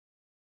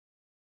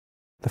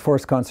The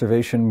forest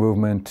conservation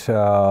movement,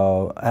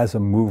 as a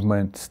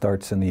movement,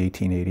 starts in the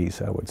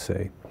 1880s, I would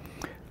say.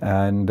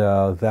 And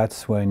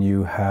that's when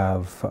you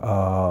have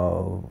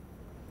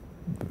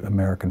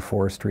American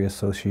Forestry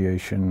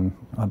Association.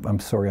 I'm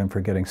sorry, I'm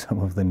forgetting some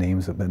of the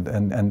names of it,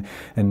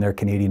 and their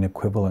Canadian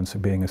equivalents are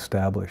being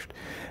established.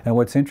 And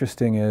what's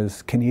interesting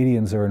is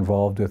Canadians are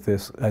involved with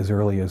this as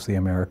early as the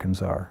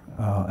Americans are,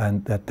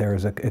 and that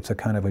it's a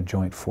kind of a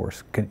joint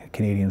force.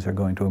 Canadians are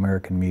going to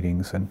American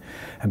meetings and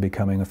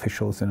becoming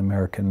officials in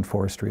American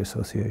forestry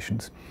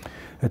associations.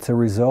 It's a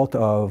result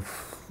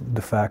of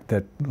the fact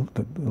that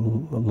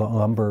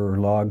lumber or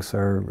logs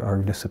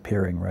are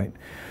disappearing, right?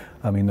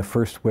 I mean, the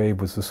first wave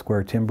was the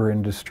square timber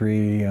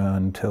industry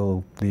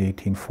until the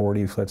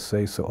 1840s, let's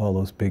say, so all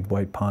those big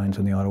white pines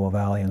in the Ottawa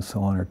Valley and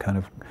so on are kind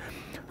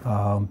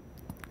of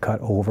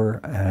cut over.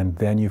 And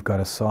then you've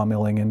got a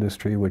sawmilling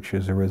industry, which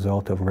is a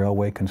result of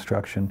railway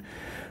construction,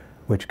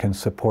 which can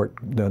support,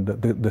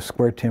 the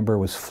square timber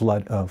was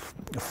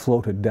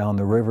floated down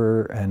the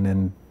river and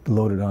then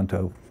loaded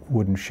onto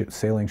wooden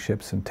sailing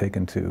ships and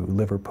taken to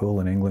Liverpool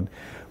in England.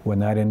 When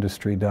that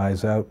industry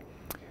dies out,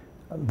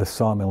 the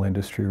sawmill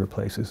industry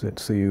replaces it.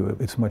 So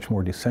it's much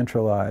more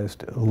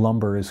decentralized.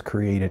 Lumber is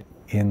created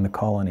in the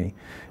colony,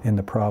 in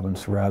the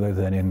province, rather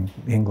than in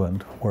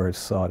England, where it's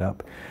sawed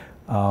up.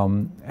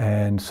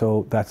 And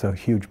so that's a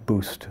huge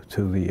boost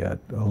to the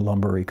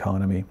lumber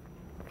economy.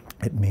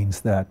 It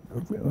means that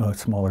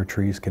smaller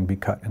trees can be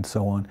cut and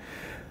so on.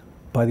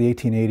 By the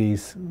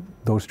 1880s,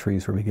 those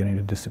trees were beginning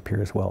to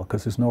disappear as well,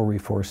 because there's no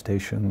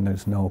reforestation,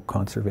 there's no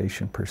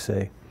conservation per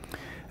se.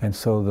 And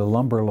so the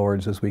lumber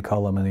lords, as we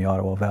call them in the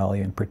Ottawa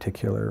Valley in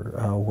particular,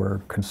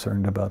 were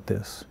concerned about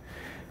this.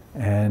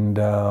 And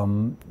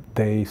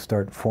they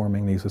start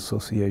forming these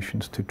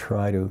associations to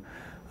try to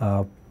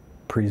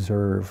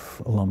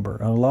preserve lumber.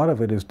 And a lot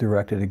of it is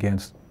directed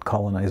against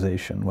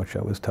colonization, which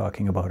I was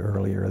talking about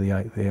earlier.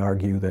 They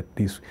argue that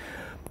these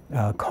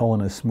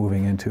colonists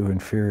moving into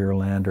inferior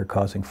land are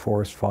causing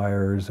forest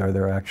fires, or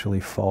they're actually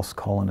false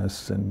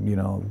colonists and, you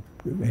know,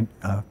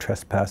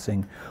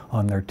 trespassing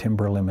on their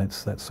timber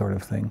limits, that sort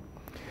of thing.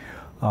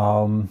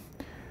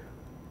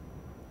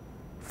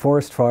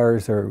 Forest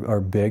fires are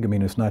big. I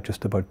mean, it's not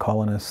just about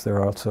colonists.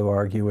 They're also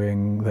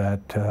arguing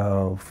that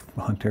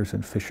hunters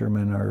and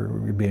fishermen are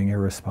being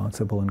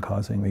irresponsible and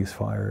causing these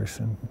fires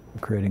and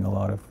creating a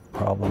lot of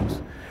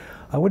problems.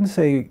 I wouldn't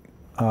say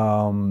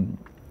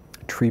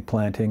tree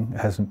planting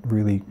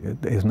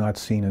is not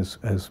seen as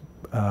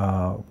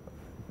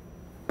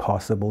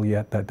possible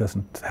yet. That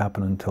doesn't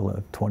happen until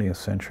the 20th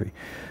century.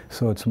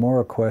 So it's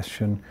more a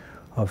question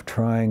of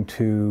trying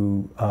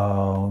to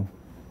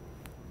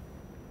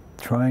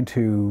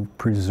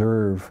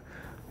preserve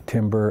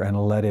timber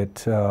and let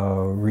it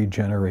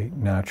regenerate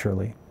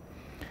naturally.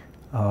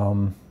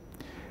 And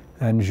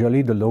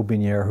Joly de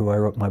Lotbinière, who I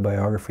wrote my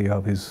biography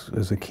of,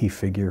 is a key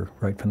figure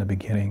right from the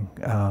beginning.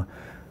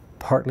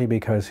 Partly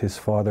because his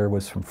father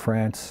was from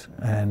France,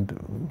 and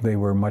they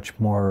were much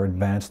more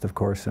advanced, of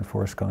course, in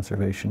forest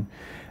conservation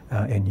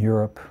in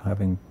Europe,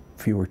 having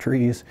fewer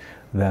trees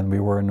than we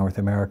were in North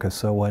America.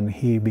 So when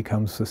he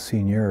becomes a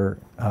senior,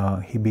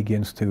 he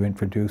begins to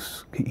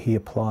introduce, he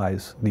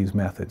applies these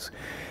methods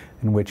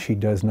in which he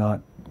does not,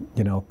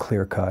 you know,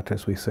 clear cut,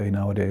 as we say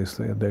nowadays.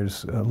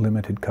 There's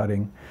limited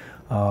cutting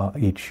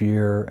each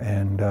year,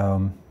 and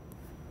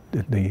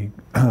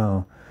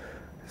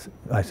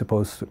I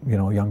suppose, you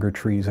know, younger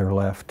trees are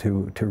left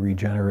to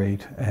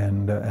regenerate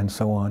and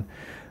so on.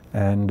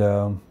 And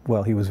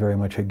well, he was very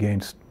much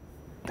against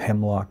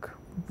hemlock,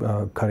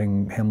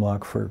 cutting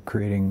hemlock for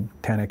creating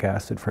tannic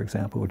acid, for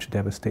example, which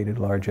devastated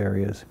large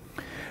areas.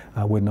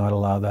 Would not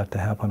allow that to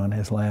happen on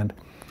his land.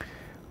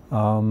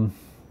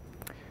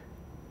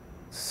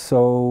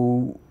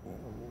 So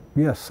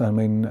yes, I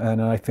mean,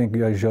 and I think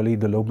Joly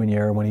de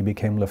Lotbinière, when he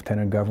became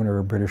Lieutenant Governor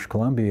of British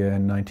Columbia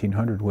in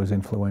 1900, was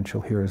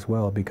influential here as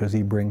well, because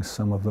he brings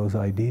some of those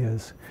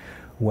ideas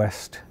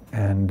west,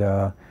 and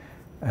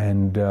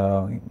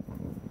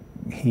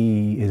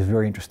he is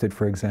very interested,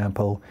 for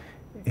example,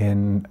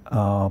 in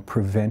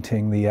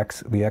preventing the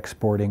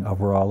exporting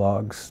of raw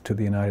logs to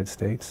the United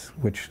States,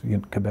 which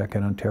Quebec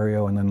and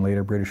Ontario and then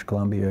later British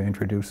Columbia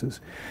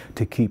introduces,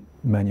 to keep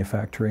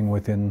manufacturing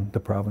within the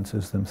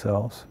provinces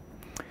themselves.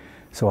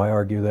 So I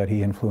argue that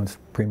he influenced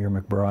Premier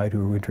McBride,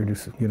 who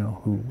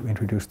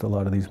introduced a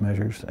lot of these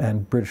measures,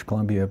 and British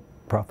Columbia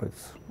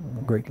profits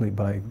greatly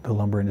by the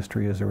lumber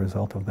industry as a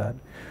result of that.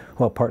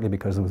 Well, partly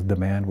because the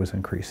demand was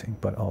increasing,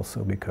 but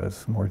also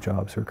because more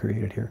jobs were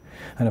created here.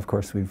 And of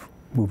course, we've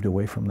moved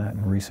away from that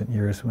in recent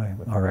years,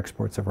 our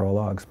exports of raw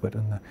logs, but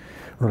in the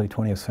early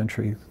 20th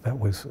century, that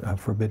was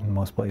forbidden in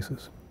most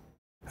places.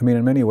 I mean,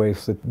 in many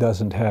ways, it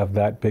doesn't have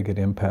that big an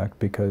impact,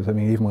 because, I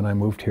mean, even when I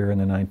moved here in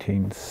the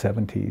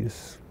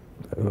 1970s,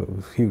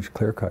 huge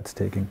clear cuts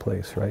taking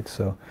place, right?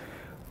 So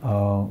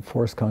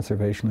forest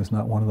conservation is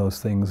not one of those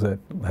things that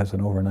has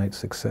an overnight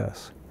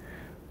success.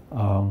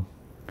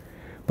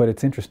 But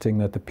it's interesting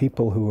that the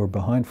people who are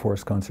behind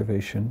forest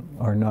conservation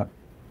are not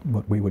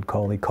what we would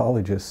call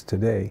ecologists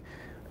today.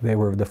 They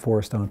were the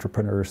forest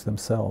entrepreneurs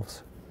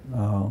themselves.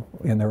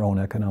 in their own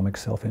economic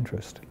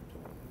self-interest.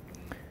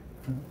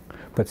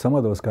 But some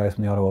of those guys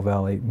from the Ottawa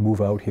Valley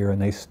move out here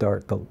and they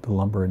start the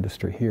lumber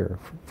industry here.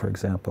 For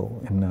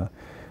example,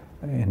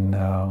 in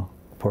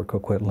Port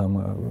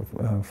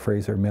Coquitlam,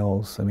 Fraser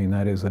Mills, I mean,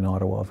 that is an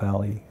Ottawa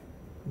Valley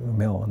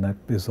mill, and that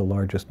is the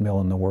largest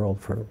mill in the world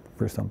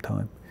for some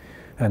time.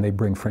 And they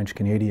bring French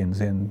Canadians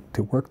in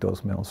to work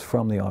those mills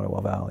from the Ottawa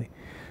Valley.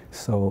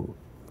 So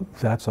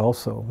that's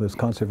also, this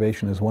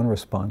conservation is one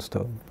response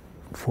to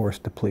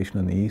forest depletion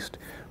in the east,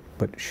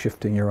 but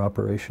shifting your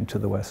operation to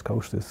the west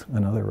coast is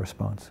another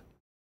response.